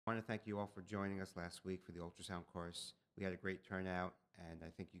want to thank you all for joining us last week for the ultrasound course. We had a great turnout, and I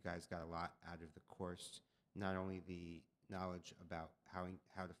think you guys got a lot out of the course, not only the knowledge about how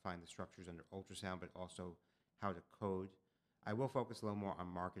to find the structures under ultrasound, but also how to code. I will focus a little more on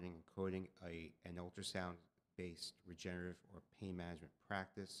marketing and coding an ultrasound-based regenerative or pain management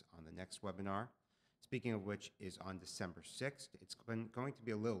practice on the next webinar. Speaking of which is on December 6th. It's going to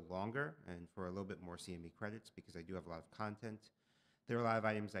be a little longer and for a little bit more CME credits because I do have a lot of content. There are a lot of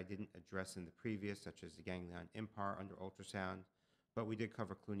items I didn't address in the previous, such as the ganglion impar under ultrasound, but we did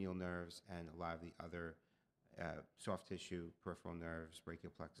cover cluneal nerves and a lot of the other soft tissue, peripheral nerves,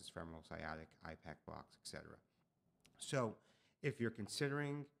 brachial plexus, femoral, sciatic, IPAC blocks, etc. So if you're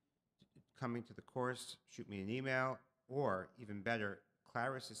considering coming to the course, shoot me an email, or even better,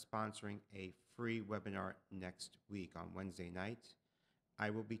 Claris is sponsoring a free webinar next week on Wednesday night.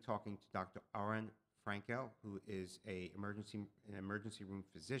 I will be talking to Dr. Aaron Frankel, who is an emergency room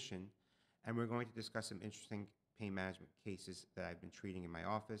physician, and we're going to discuss some interesting pain management cases that I've been treating in my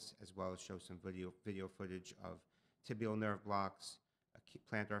office, as well as show some video footage of tibial nerve blocks,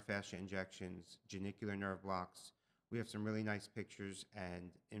 plantar fascia injections, genicular nerve blocks. We have some really nice pictures and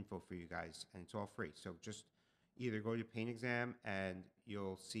info for you guys, and it's all free. So just either go to PainExam and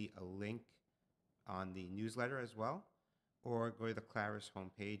you'll see a link on the newsletter as well, or go to the Claris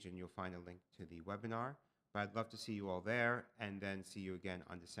homepage and you'll find a link to the webinar. But I'd love to see you all there and then see you again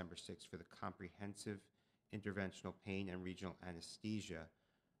on December 6th for the Comprehensive Interventional Pain and Regional Anesthesia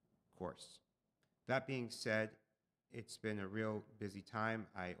course. That being said, it's been a real busy time.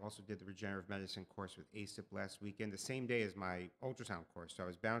 I also did the regenerative medicine course with ASIPP last weekend, the same day as my ultrasound course. So I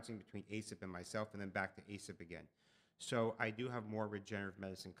was bouncing between ASIPP and myself and then back to ASIPP again. So I do have more regenerative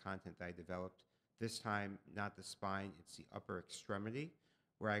medicine content that I developed. This time, not the spine, it's the upper extremity,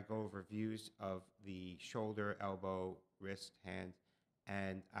 where I go over views of the shoulder, elbow, wrist, hand,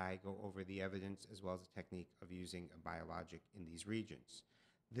 and I go over the evidence as well as the technique of using a biologic in these regions.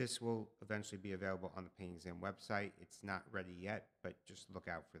 This will eventually be available on the PainExam website. It's not ready yet, but just look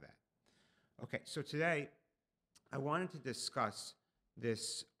out for that. Okay, so today I wanted to discuss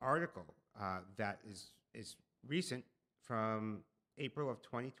this article that is recent from April of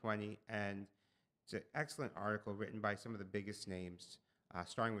 2020, and it's an excellent article written by some of the biggest names,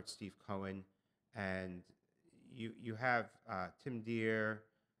 starting with Steve Cohen, and you have Tim Deere,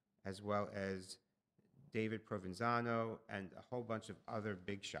 as well as David Provenzano, and a whole bunch of other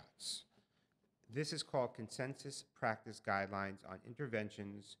big shots. This is called Consensus Practice Guidelines on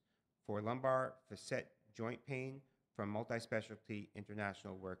Interventions for Lumbar Facet Joint Pain from Multispecialty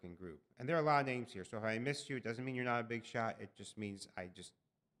International Working Group. And there are a lot of names here, so if I missed you, it doesn't mean you're not a big shot. It just means I just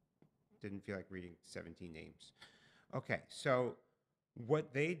didn't feel like reading 17 names. Okay, so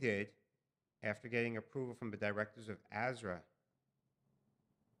what they did after getting approval from the directors of ASRA,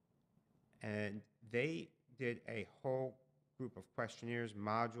 and they did a whole group of questionnaires,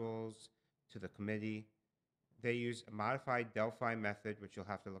 modules to the committee. They used a modified Delphi method, which you'll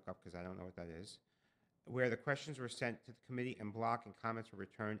have to look up because I don't know what that is, where the questions were sent to the committee in block and comments were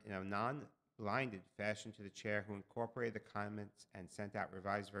returned in a non-blinded fashion to the chair, who incorporated the comments and sent out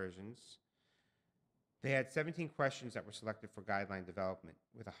revised versions. They had 17 questions that were selected for guideline development,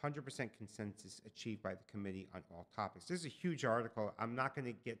 with 100% consensus achieved by the committee on all topics. This is a huge article. I'm not going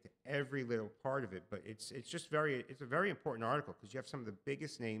to get to every little part of it, but it's a very important article because you have some of the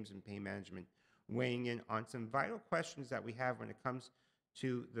biggest names in pain management weighing in on some vital questions that we have when it comes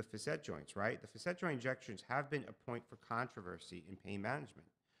to the facet joints, right? The facet joint injections have been a point for controversy in pain management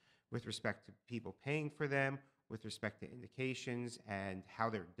with respect to people paying for them, with respect to indications and how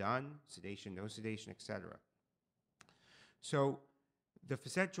they're done, sedation, no sedation, etc. So the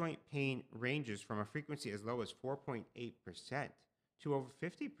facet joint pain ranges from a frequency as low as 4.8% to over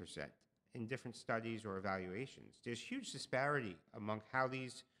 50% in different studies or evaluations. There's huge disparity among how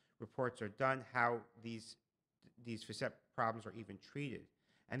these reports are done, how these facet problems are even treated.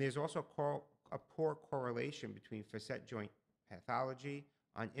 And there's also a poor correlation between facet joint pathology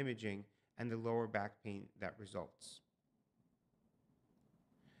on imaging and the lower back pain that results.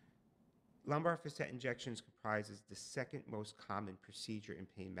 Lumbar facet injections comprises the second most common procedure in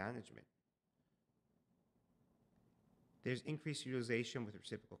pain management. There's increased utilization with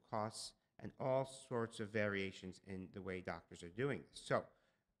reciprocal costs and all sorts of variations in the way doctors are doing this. So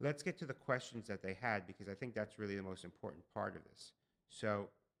let's get to the questions that they had, because I think that's really the most important part of this. So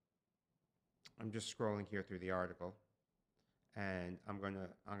I'm just scrolling here through the article. And I'm gonna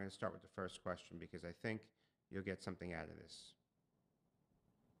start with the first question because I think you'll get something out of this.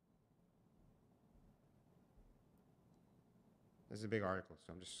 This is a big article,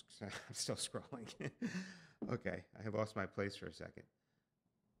 so I'm still scrolling. Okay, I lost my place for a second.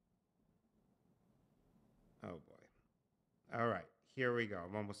 Oh boy. All right, here we go.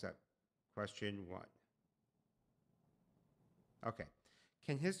 I'm almost at question 1. Okay.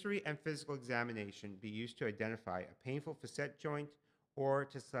 Can history and physical examination be used to identify a painful facet joint or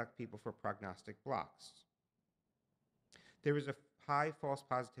to select people for prognostic blocks? There is a high false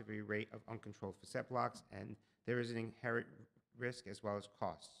positivity rate of uncontrolled facet blocks, and there is an inherent risk as well as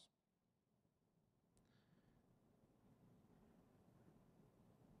costs.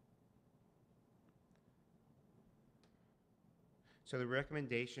 So the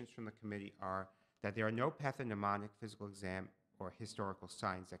recommendations from the committee are that there are no pathognomonic physical exam or historical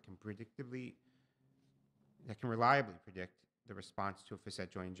signs that can reliably predict the response to a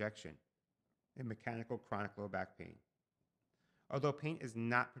facet joint injection in mechanical chronic low back pain. Although pain is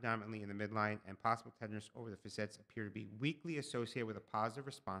not predominantly in the midline and possible tenderness over the facets appear to be weakly associated with a positive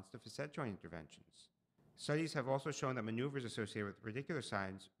response to facet joint interventions. Studies have also shown that maneuvers associated with radicular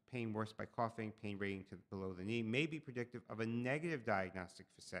signs, pain worse by coughing, pain rating to below the knee, may be predictive of a negative diagnostic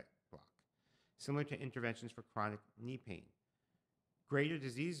facet block, similar to interventions for chronic knee pain. Greater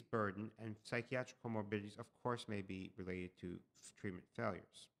disease burden and psychiatric comorbidities, of course, may be related to treatment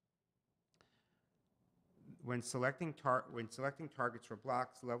failures. When selecting targets for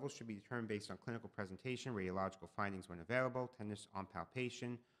blocks, levels should be determined based on clinical presentation, radiological findings when available, tenderness on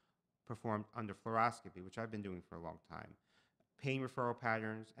palpation, performed under fluoroscopy, which I've been doing for a long time, pain referral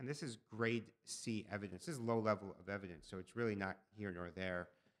patterns, and this is grade C evidence. This is low level of evidence, so it's really not here nor there,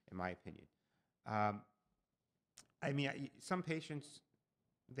 in my opinion. Some patients,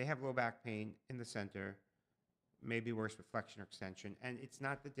 they have low back pain in the center, maybe worse with flexion or extension, and it's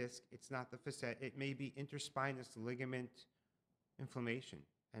not the disc, it's not the facet, it may be interspinous ligament inflammation,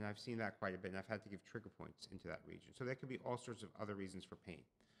 and I've seen that quite a bit, and I've had to give trigger points into that region. So there could be all sorts of other reasons for pain.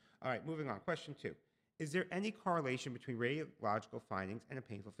 All right, moving on. Question 2. Is there any correlation between radiological findings and a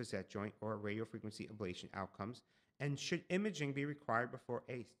painful facet joint or radiofrequency ablation outcomes, and should imaging be required before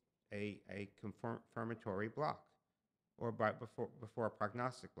a confirmatory block, or before a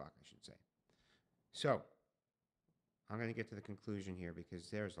prognostic block, I should say? So, I'm going to get to the conclusion here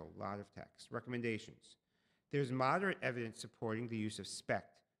because there's a lot of text. Recommendations. There's moderate evidence supporting the use of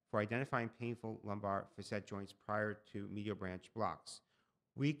SPECT for identifying painful lumbar facet joints prior to medial branch blocks.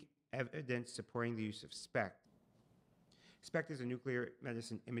 Weak evidence supporting the use of SPECT. SPECT is a nuclear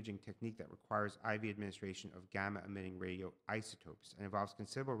medicine imaging technique that requires IV administration of gamma-emitting radioisotopes and involves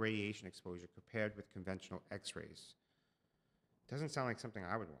considerable radiation exposure compared with conventional X-rays. Doesn't sound like something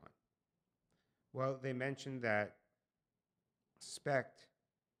I would want. Well, they mentioned that SPECT,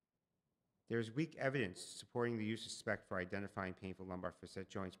 there's weak evidence supporting the use of SPECT for identifying painful lumbar facet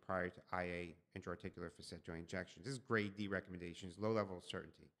joints prior to IA, intra-articular facet joint injections. This is grade D recommendations, low level of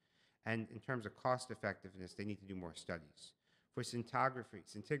certainty. And in terms of cost effectiveness, they need to do more studies. For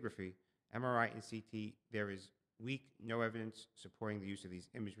scintigraphy, MRI, and CT, there is weak, no evidence supporting the use of these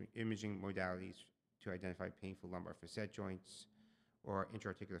imaging modalities to identify painful lumbar facet joints or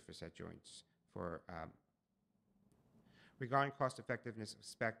intra-articular facet joints. Regarding cost effectiveness of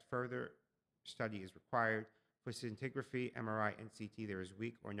SPECT, further study is required. For scintigraphy, MRI, and CT, there is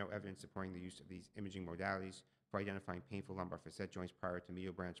weak or no evidence supporting the use of these imaging modalities for identifying painful lumbar facet joints prior to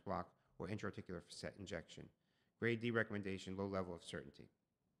medial branch block or intra-articular facet injection. Grade D recommendation, low level of certainty.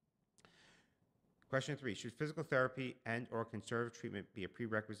 Question 3, should physical therapy and or conservative treatment be a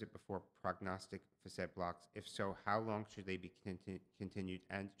prerequisite before prognostic facet blocks? If so, how long should they be continued,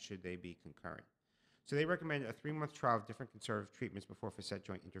 and should they be concurrent? So they recommend a 3-month trial of different conservative treatments before facet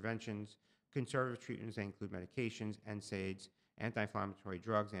joint interventions. Conservative treatments, they include medications, NSAIDs, anti-inflammatory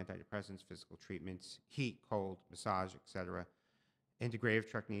drugs, antidepressants, physical treatments, heat, cold, massage, etc. Integrative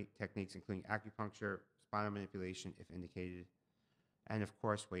techniques including acupuncture, spinal manipulation if indicated, and of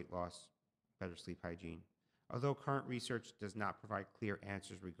course weight loss, better sleep hygiene. Although current research does not provide clear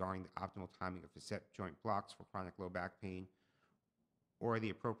answers regarding the optimal timing of facet joint blocks for chronic low back pain or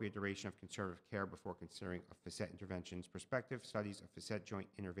the appropriate duration of conservative care before considering of facet interventions, prospective studies of facet joint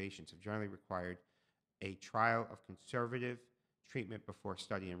innervations have generally required a trial of conservative treatment before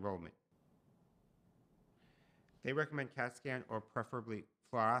study enrollment. They recommend CAT scan or preferably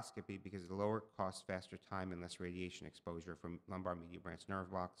fluoroscopy because of the lower cost, faster time, and less radiation exposure from lumbar medial branch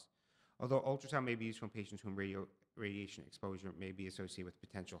nerve blocks. Although ultrasound may be useful in patients whom radiation exposure may be associated with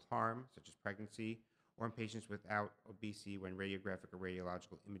potential harm, such as pregnancy, or in patients without obesity when radiographic or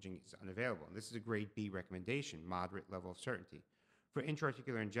radiological imaging is unavailable. And this is a grade B recommendation, moderate level of certainty. For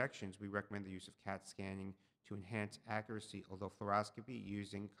intra-articular injections, we recommend the use of CAT scanning to enhance accuracy, although fluoroscopy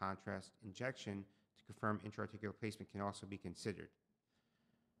using contrast injection to confirm intra-articular placement can also be considered.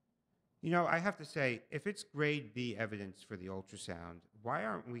 You know, I have to say, if it's grade B evidence for the ultrasound, why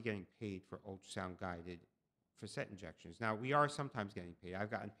aren't we getting paid for ultrasound-guided facet injections. Now, we are sometimes getting paid.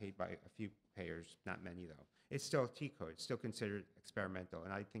 I've gotten paid by a few payers, not many though. It's still a T code. It's still considered experimental,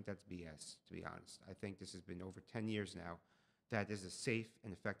 and I think that's BS, to be honest. I think this has been over 10 years now that is a safe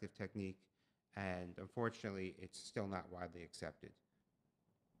and effective technique, and unfortunately, it's still not widely accepted.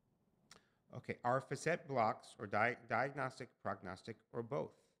 Okay, are facet blocks or diagnostic, prognostic, or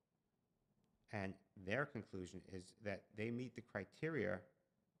both? And their conclusion is that they meet the criteria,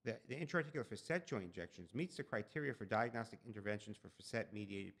 that the intra-articular facet joint injections meets the criteria for diagnostic interventions for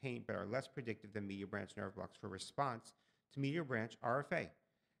facet-mediated pain, but are less predictive than medial branch nerve blocks for response to medial branch RFA.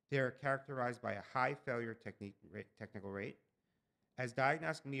 They are characterized by a high failure technical rate, as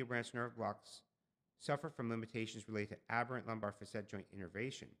diagnostic medial branch nerve blocks suffer from limitations related to aberrant lumbar facet joint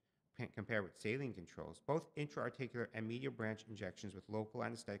innervation compared with saline controls. Both intra-articular and medial branch injections with local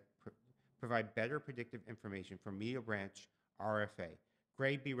anesthetic provide better predictive information for medial branch RFA.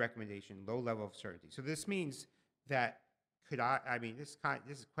 Grade B recommendation, low level of certainty. So this means that could this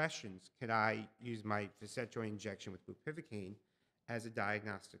is questions, could I use my facet joint injection with bupivacaine as a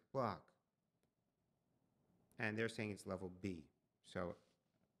diagnostic block? And they're saying it's level B. So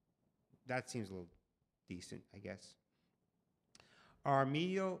that seems a little decent, I guess. Are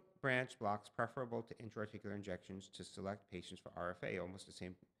medial branch blocks preferable to intra-articular injections to select patients for RFA? Almost the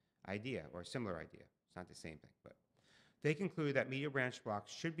same idea, or a similar idea. It's not the same thing, but they conclude that medial branch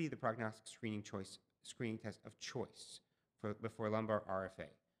blocks should be the prognostic screening test of choice before lumbar RFA.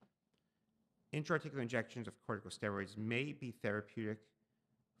 Intra-articular injections of corticosteroids may be therapeutic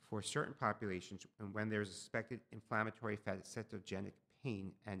for certain populations and when there is a suspected inflammatory facetogenic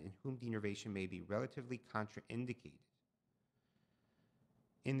pain and in whom denervation may be relatively contraindicated.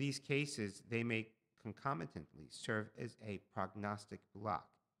 In these cases, they may concomitantly serve as a prognostic block.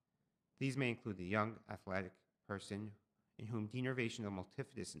 These may include the young, athletic person in whom denervation of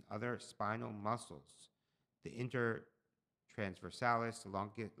multifidus and other spinal muscles, the intertransversalis, the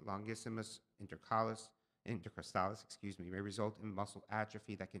longissimus intercostalis, may result in muscle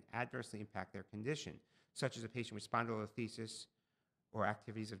atrophy that can adversely impact their condition, such as a patient with spondylolisthesis or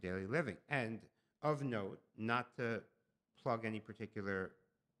activities of daily living. And of note, not to plug any particular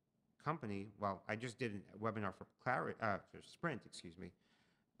company, well, I just did a webinar for Sprint,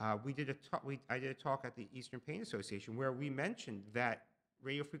 I did a talk at the Eastern Pain Association where we mentioned that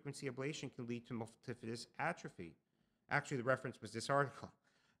radiofrequency ablation can lead to multifidus atrophy. Actually, the reference was this article.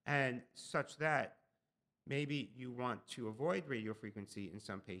 And such that maybe you want to avoid radiofrequency in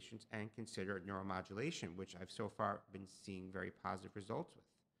some patients and consider neuromodulation, which I've so far been seeing very positive results with.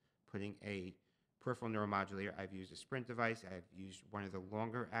 Putting a peripheral neuromodulator, I've used a Sprint device, I've used one of the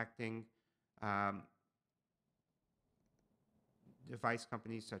longer acting device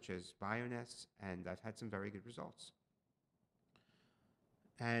companies such as Bioness, and I've had some very good results.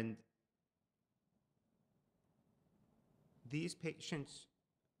 And these patients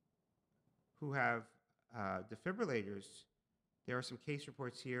who have defibrillators, there are some case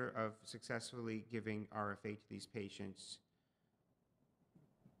reports here of successfully giving RFA to these patients.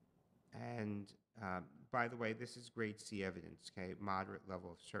 And by the way, this is grade C evidence, okay? Moderate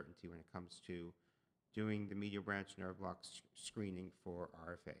level of certainty when it comes to doing the medial branch nerve block screening for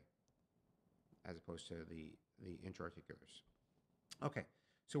RFA, as opposed to the intra-articulars. Okay,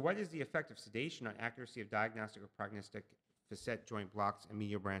 so what is the effect of sedation on accuracy of diagnostic or prognostic facet joint blocks and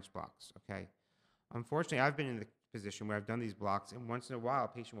medial branch blocks, okay? Unfortunately, I've been in the position where I've done these blocks, and once in a while, a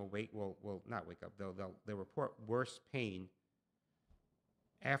patient will not wake up, they'll report worse pain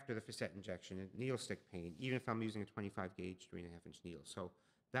after the facet injection, and needle stick pain, even if I'm using a 25 gauge, 3.5-inch needle. So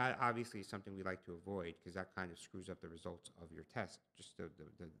that obviously is something we like to avoid because that kind of screws up the results of your test, just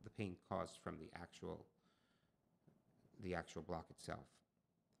the pain caused from the actual block itself.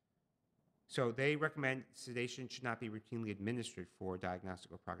 So they recommend sedation should not be routinely administered for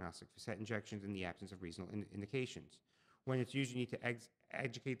diagnostic or prognostic facet injections in the absence of reasonable indications. When it's used, you need to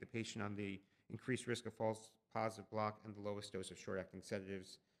educate the patient on the increased risk of false positive block and the lowest dose of short-acting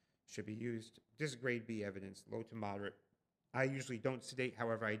sedatives should be used. This is grade B evidence, low to moderate. I usually don't sedate,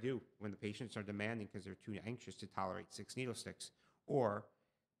 however I do when the patients are demanding because they're too anxious to tolerate 6 needle sticks, or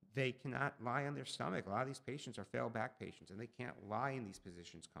they cannot lie on their stomach. A lot of these patients are failed back patients and they can't lie in these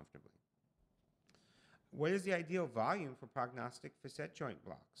positions comfortably. What is the ideal volume for prognostic facet joint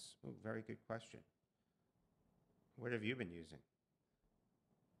blocks? Ooh, very good question. What have you been using?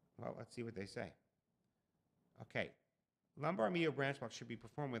 Well, let's see what they say. Okay, lumbar medial branch blocks should be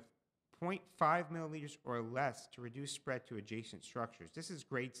performed with 0.5 milliliters or less to reduce spread to adjacent structures. This is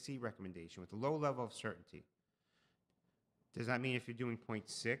grade C recommendation with a low level of certainty. Does that mean if you're doing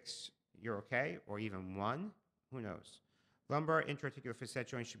 0.6, you're okay, or even 1? Who knows? Lumbar intra-articular facet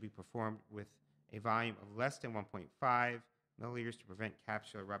joints should be performed with a volume of less than 1.5 milliliters to prevent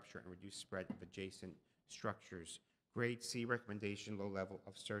capsular rupture and reduce spread of adjacent structures. Grade C recommendation, low level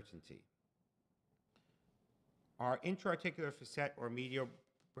of certainty. Are intra-articular facet or medial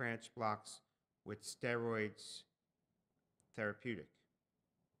branch blocks with steroids therapeutic?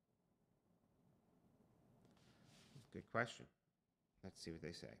 Good question. Let's see what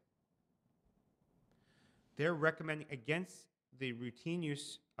they say. They're recommending against the routine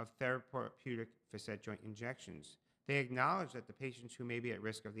use of therapeutic facet joint injections. They acknowledge that the patients who may be at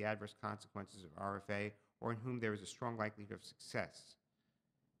risk of the adverse consequences of RFA or in whom there is a strong likelihood of success,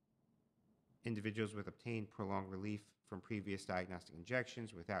 individuals with obtained prolonged relief from previous diagnostic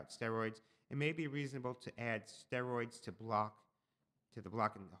injections without steroids, it may be reasonable to add steroids to the block in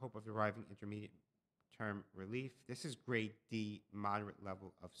the hope of deriving intermediate term relief. This is grade D, moderate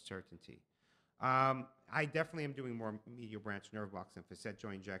level of certainty. I definitely am doing more medial branch nerve blocks and facet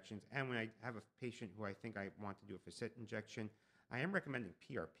joint injections. And when I have a patient who I think I want to do a facet injection, I am recommending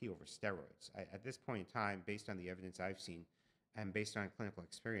PRP over steroids. At this point in time, based on the evidence I've seen and based on clinical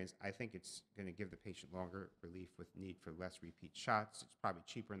experience, I think it's going to give the patient longer relief with need for less repeat shots. It's probably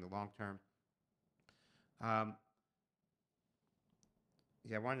cheaper in the long term.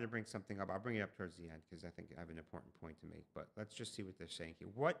 Yeah, I wanted to bring something up. I'll bring it up towards the end because I think I have an important point to make. But let's just see what they're saying here.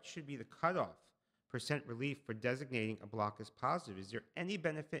 What should be the cutoff % relief for designating a block as positive? Is there any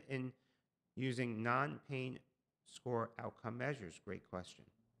benefit in using non-pain score outcome measures? Great question.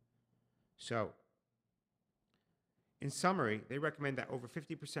 So, in summary, they recommend that over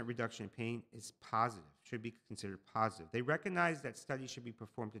 50% reduction in pain is positive, should be considered positive. They recognize that studies should be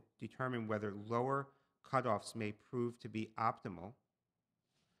performed to determine whether lower cutoffs may prove to be optimal.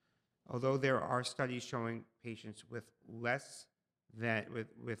 Although there are studies showing patients with less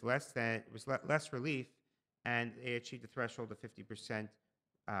relief, and they achieved a threshold of 50%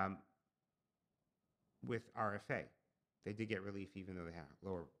 with RFA. They did get relief even though they have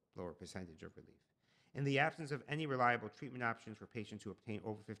lower percentage of relief. In the absence of any reliable treatment options for patients who obtain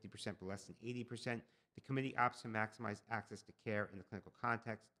over 50% but less than 80%, the committee opts to maximize access to care in the clinical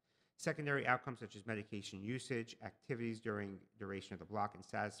context. Secondary outcomes such as medication usage, activities during duration of the block, and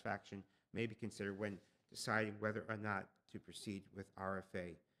satisfaction may be considered when deciding whether or not to proceed with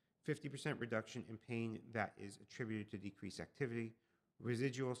RFA. 50% reduction in pain that is attributed to decreased activity,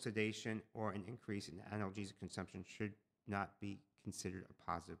 residual sedation, or an increase in analgesic consumption should not be considered a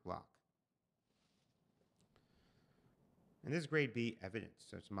positive block. And this is grade B evidence,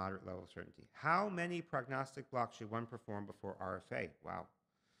 so it's moderate level of certainty. How many prognostic blocks should one perform before RFA? Wow.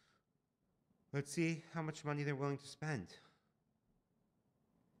 Let's see how much money they're willing to spend.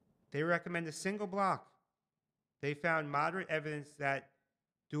 They recommend a single block. They found moderate evidence that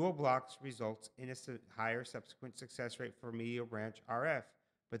dual blocks results in a higher subsequent success rate for medial branch RF,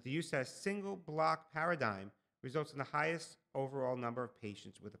 but the use of a single block paradigm results in the highest overall number of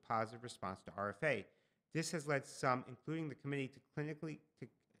patients with a positive response to RFA. This has led some, including the committee,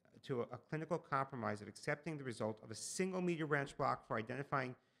 to a clinical compromise of accepting the result of a single medial branch block for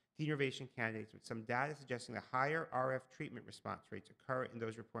identifying denervation candidates, with some data suggesting that higher RF treatment response rates occur in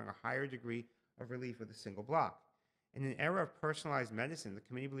those reporting a higher degree of relief with a single block. In an era of personalized medicine, the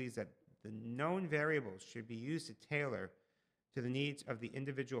committee believes that the known variables should be used to tailor to the needs of the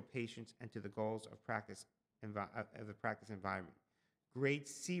individual patients and to the goals of the practice environment. Grade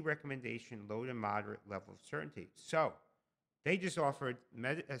C recommendation, low to moderate level of certainty. So they just offered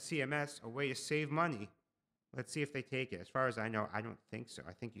CMS a way to save money. Let's see if they take it. As far as I know, I don't think so.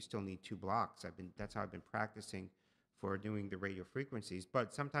 I think you still need 2 blocks. That's how I've been practicing for doing the radio frequencies.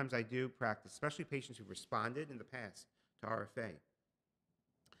 But sometimes I do practice, especially patients who responded in the past to RFA.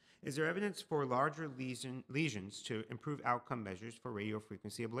 Is there evidence for larger lesions to improve outcome measures for radio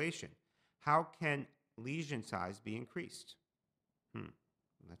frequency ablation? How can lesion size be increased?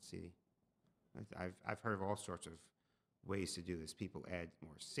 Let's see. I've heard of all sorts of ways to do this. People add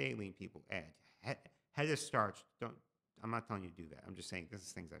more saline. People add head of starch. I'm not telling you to do that. I'm just saying this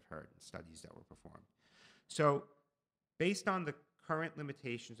is things I've heard in studies that were performed. So, based on the current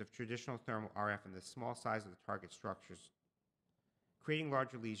limitations of traditional thermal RF and the small size of the target structures, creating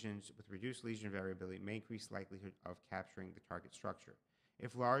larger lesions with reduced lesion variability may increase the likelihood of capturing the target structure.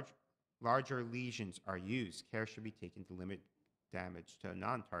 If larger lesions are used, care should be taken to limit damage to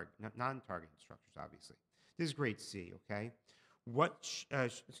non-targeted structures, obviously. This is grade C, okay?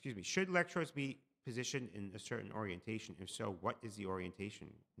 Should electrodes be positioned in a certain orientation? If so, what is the orientation?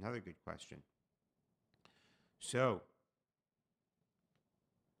 Another good question. So,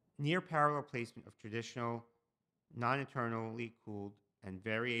 near parallel placement of traditional, non-internally cooled, and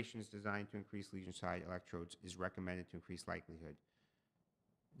variations designed to increase lesion size electrodes is recommended to increase likelihood.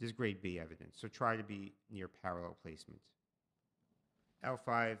 This is grade B evidence. So try to be near parallel placement.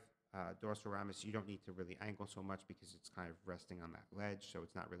 L5, dorsal ramus, you don't need to really angle so much because it's kind of resting on that ledge, so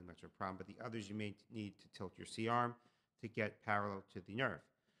it's not really much of a problem. But the others, you may need to tilt your C-arm to get parallel to the nerve.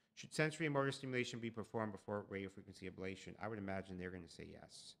 Should sensory and motor stimulation be performed before radiofrequency ablation? I would imagine they're going to say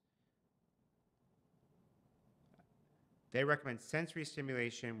yes. They recommend sensory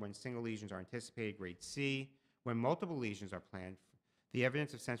stimulation when single lesions are anticipated, grade C. When multiple lesions are planned, the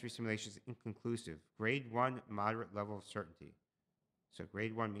evidence of sensory stimulation is inconclusive. Grade 1, moderate level of certainty. So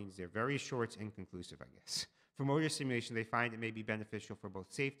grade 1 means they're very sure it's inconclusive, I guess. For motor stimulation, they find it may be beneficial for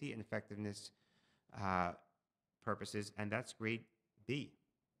both safety and effectiveness purposes, and that's grade B.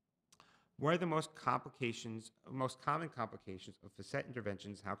 What are the most common complications of facet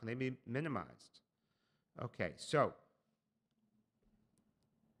interventions? How can they be minimized? Okay, so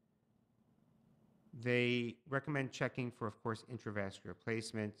they recommend checking for, of course, intravascular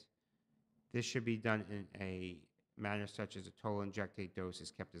placement. This should be done in a manner such as a total injectate dose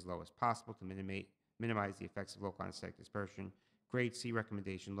is kept as low as possible to minimize the effects of local anesthetic dispersion. Grade C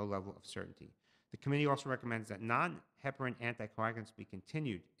recommendation, low level of certainty. The committee also recommends that non-heparin anticoagulants be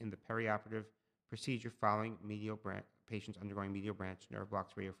continued in the perioperative procedure following patients undergoing medial branch nerve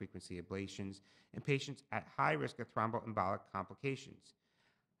blocks radiofrequency ablations and patients at high risk of thromboembolic complications.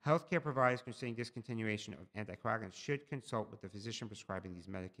 Healthcare providers considering discontinuation of anticoagulants should consult with the physician prescribing these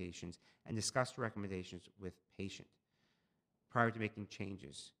medications and discuss the recommendations with patient prior to making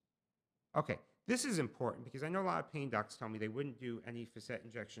changes. Okay, this is important because I know a lot of pain docs tell me they wouldn't do any facet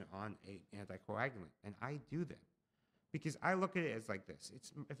injection on an anticoagulant, and I do them because I look at it as like this.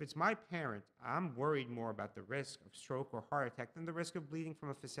 If it's my parent, I'm worried more about the risk of stroke or heart attack than the risk of bleeding from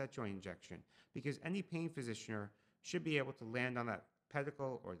a facet joint injection, because any pain physician should be able to land on that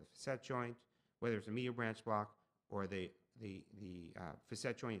pedicle or the facet joint, whether it's a medial branch block or the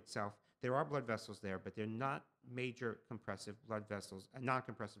facet joint itself. There are blood vessels there, but they're not major compressive blood vessels,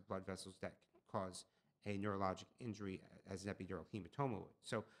 non-compressive blood vessels that can cause a neurologic injury as an epidural hematoma would.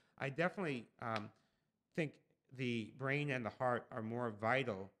 So I definitely think the brain and the heart are more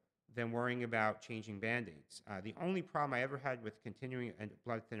vital than worrying about changing Band-Aids. The only problem I ever had with continuing a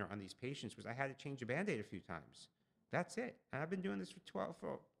blood thinner on these patients was I had to change a Band-Aid a few times. That's it. And I've been doing this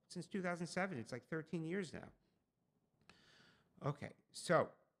since 2007. It's like 13 years now. Okay, so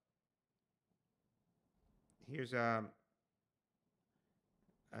here's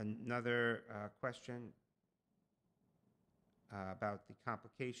another question about the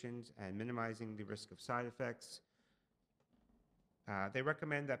complications and minimizing the risk of side effects. They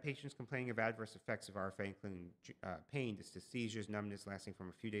recommend that patients complaining of adverse effects of RFA, including pain, dysesthesias, numbness lasting from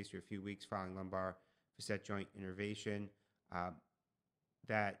a few days to a few weeks following lumbar facet joint innervation,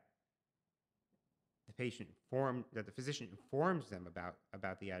 that the physician informs them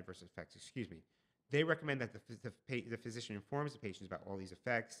about the adverse effects. They recommend that the physician informs the patients about all these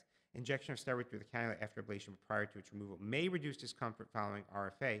effects. Injection of steroid through the cannula after ablation but prior to its removal may reduce discomfort following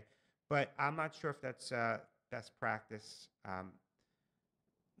RFA, but I'm not sure if that's best practice.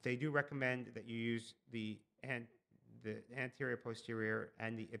 They do recommend that you use the anterior, posterior,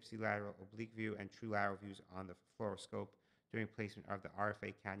 and the ipsilateral oblique view and true lateral views on the fluoroscope during placement of the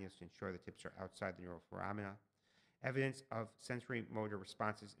RFA cannulas to ensure the tips are outside the neural foramina. Evidence of sensory motor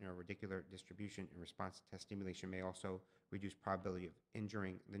responses in a radicular distribution in response to test stimulation may also reduce probability of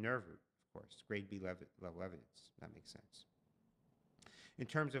injuring the nerve root, of course. Grade B level evidence. That makes sense. In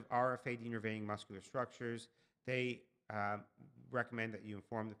terms of RFA denervating muscular structures, they recommend that you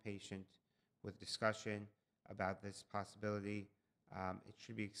inform the patient with discussion about this possibility. It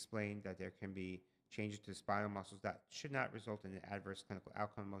should be explained that there can be changes to the spinal muscles that should not result in an adverse clinical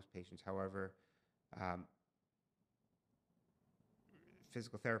outcome in most patients. However,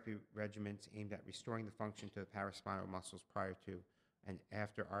 physical therapy regimens aimed at restoring the function to the paraspinal muscles prior to and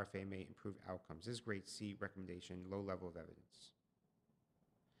after RFA may improve outcomes. This is grade C recommendation, low level of evidence.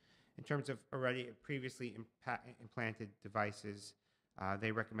 In terms of already previously implanted devices,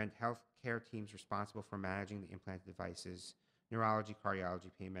 they recommend healthcare teams responsible for managing the implanted devices. Neurology, cardiology,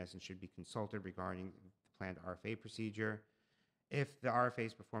 pain medicine should be consulted regarding the planned RFA procedure. If the RFA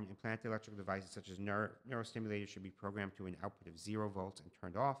is performed, implanted electrical devices such as neurostimulators should be programmed to an output of 0 volts and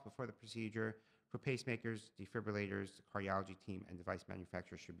turned off before the procedure. For pacemakers, defibrillators, the cardiology team and device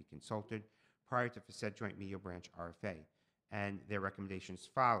manufacturers should be consulted prior to facet joint medial branch RFA, and their recommendations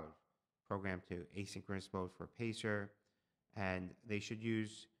followed. Program to asynchronous mode for a pacer, and they should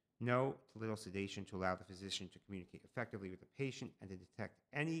use no to little sedation to allow the physician to communicate effectively with the patient and to detect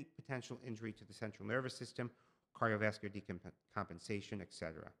any potential injury to the central nervous system, cardiovascular decompensation,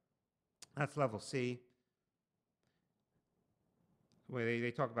 etc. That's level C. where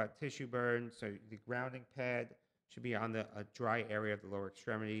they talk about tissue burn. So the grounding pad should be on a dry area of the lower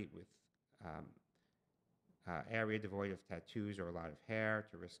extremity with um, area devoid of tattoos or a lot of hair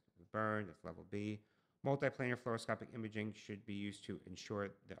to risk burn. That's level B. Multiplanar fluoroscopic imaging should be used to ensure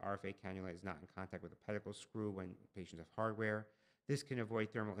the RFA cannula is not in contact with a pedicle screw when patients have hardware. This can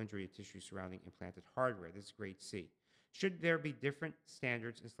avoid thermal injury to tissue surrounding implanted hardware. This is grade C. Should there be different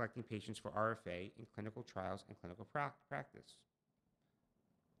standards in selecting patients for RFA in clinical trials and clinical practice?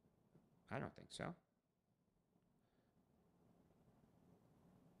 I don't think so.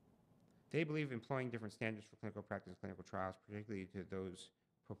 They believe employing different standards for clinical practice and clinical trials, particularly to those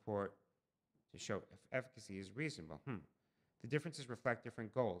purport to show if efficacy is reasonable. The differences reflect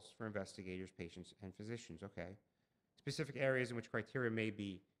different goals for investigators, patients, and physicians. Okay. Specific areas in which criteria may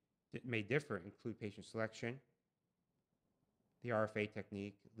differ include patient selection, the RFA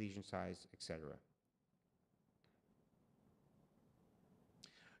technique, lesion size, etc.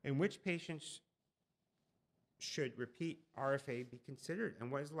 In which patients should repeat RFA be considered,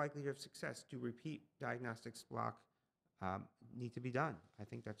 and what is the likelihood of success? Do repeat diagnostics block need to be done? I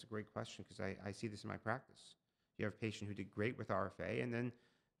think that's a great question because I see this in my practice. You have a patient who did great with RFA, and then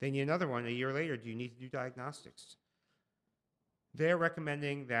they need another one a year later. Do you need to do diagnostics? They're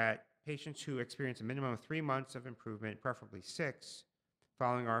recommending that patients who experience a minimum of 3 months of improvement, preferably 6,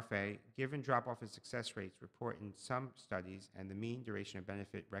 following RFA, given drop-off in success rates report in some studies and the mean duration of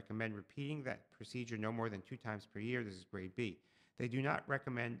benefit, recommend repeating that procedure no more than 2 times per year. This is grade B. They do not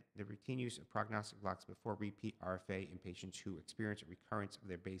recommend the routine use of prognostic blocks before repeat RFA in patients who experience a recurrence of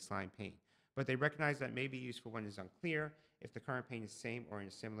their baseline pain. But they recognize that may be useful when it is unclear if the current pain is the same or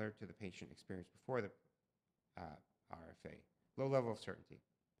similar to the patient experienced before the RFA. Low level of certainty.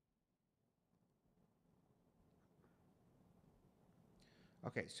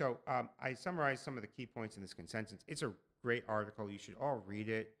 Okay, so I summarized some of the key points in this consensus. It's a great article. You should all read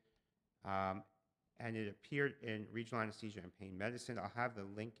it. And it appeared in Regional Anesthesia and Pain Medicine. I'll have the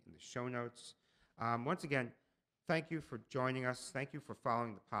link in the show notes. Once again, thank you for joining us. Thank you for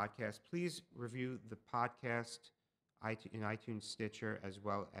following the podcast. Please review the podcast in iTunes, Stitcher, as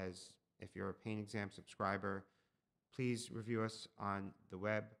well as if you're a PainExam subscriber, please review us on the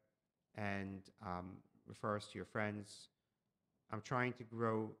web and refer us to your friends. I'm trying to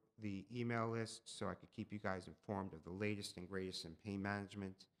grow the email list so I could keep you guys informed of the latest and greatest in pain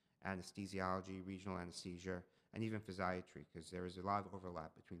management, anesthesiology, regional anesthesia, and even physiatry, because there is a lot of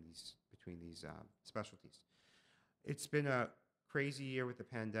overlap between these specialties. It's been a crazy year with the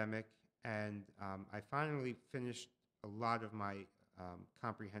pandemic, and I finally finished a lot of my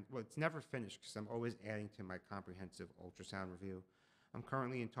well, it's never finished because I'm always adding to my comprehensive ultrasound review. I'm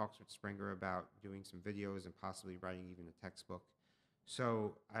currently in talks with Springer about doing some videos and possibly writing even a textbook.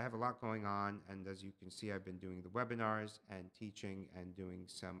 So I have a lot going on, and as you can see, I've been doing the webinars and teaching and doing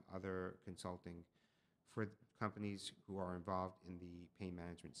some other consulting for companies who are involved in the pain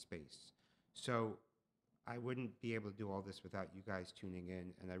management space. So I wouldn't be able to do all this without you guys tuning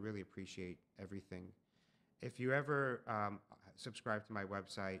in, and I really appreciate everything. If you ever subscribe to my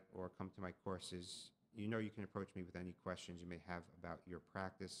website or come to my courses, you know you can approach me with any questions you may have about your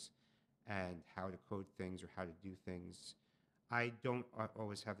practice and how to code things or how to do things. I don't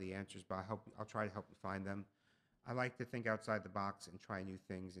always have the answers, but I'll try to help you find them. I like to think outside the box and try new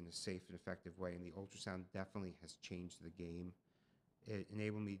things in a safe and effective way, and the ultrasound definitely has changed the game. It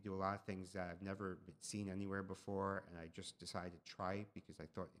enabled me to do a lot of things that I've never seen anywhere before, and I just decided to try it because I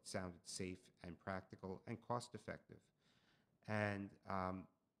thought it sounded safe and practical and cost-effective. And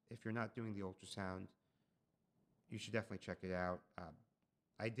if you're not doing the ultrasound, you should definitely check it out.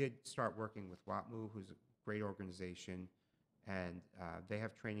 I did start working with WAPMU, who's a great organization, and they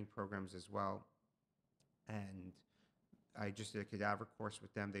have training programs as well. And I just did a cadaver course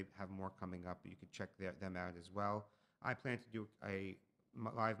with them. They have more coming up, but you could check them out as well. I plan to do a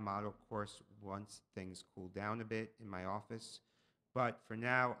live model course once things cool down a bit in my office. But for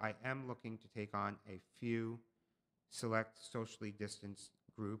now, I am looking to take on a few select socially distanced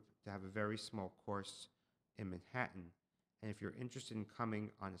group to have a very small course in Manhattan. And if you're interested in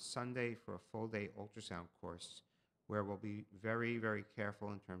coming on a Sunday for a full-day ultrasound course, where we'll be very, very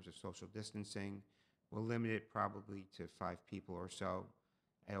careful in terms of social distancing, we'll limit it probably to 5 people or so.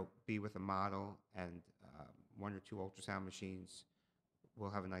 It'll be with a model and 1 or 2 ultrasound machines.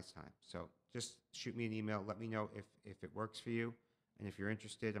 We'll have a nice time. So just shoot me an email. Let me know if it works for you. And if you're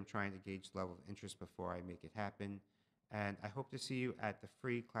interested, I'm trying to gauge the level of interest before I make it happen. And I hope to see you at the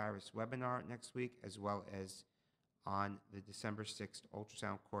free Claris webinar next week, as well as on the December 6th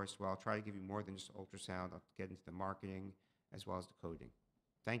ultrasound course, where I'll try to give you more than just ultrasound. I'll get into the marketing as well as the coding.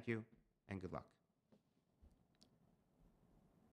 Thank you, and good luck.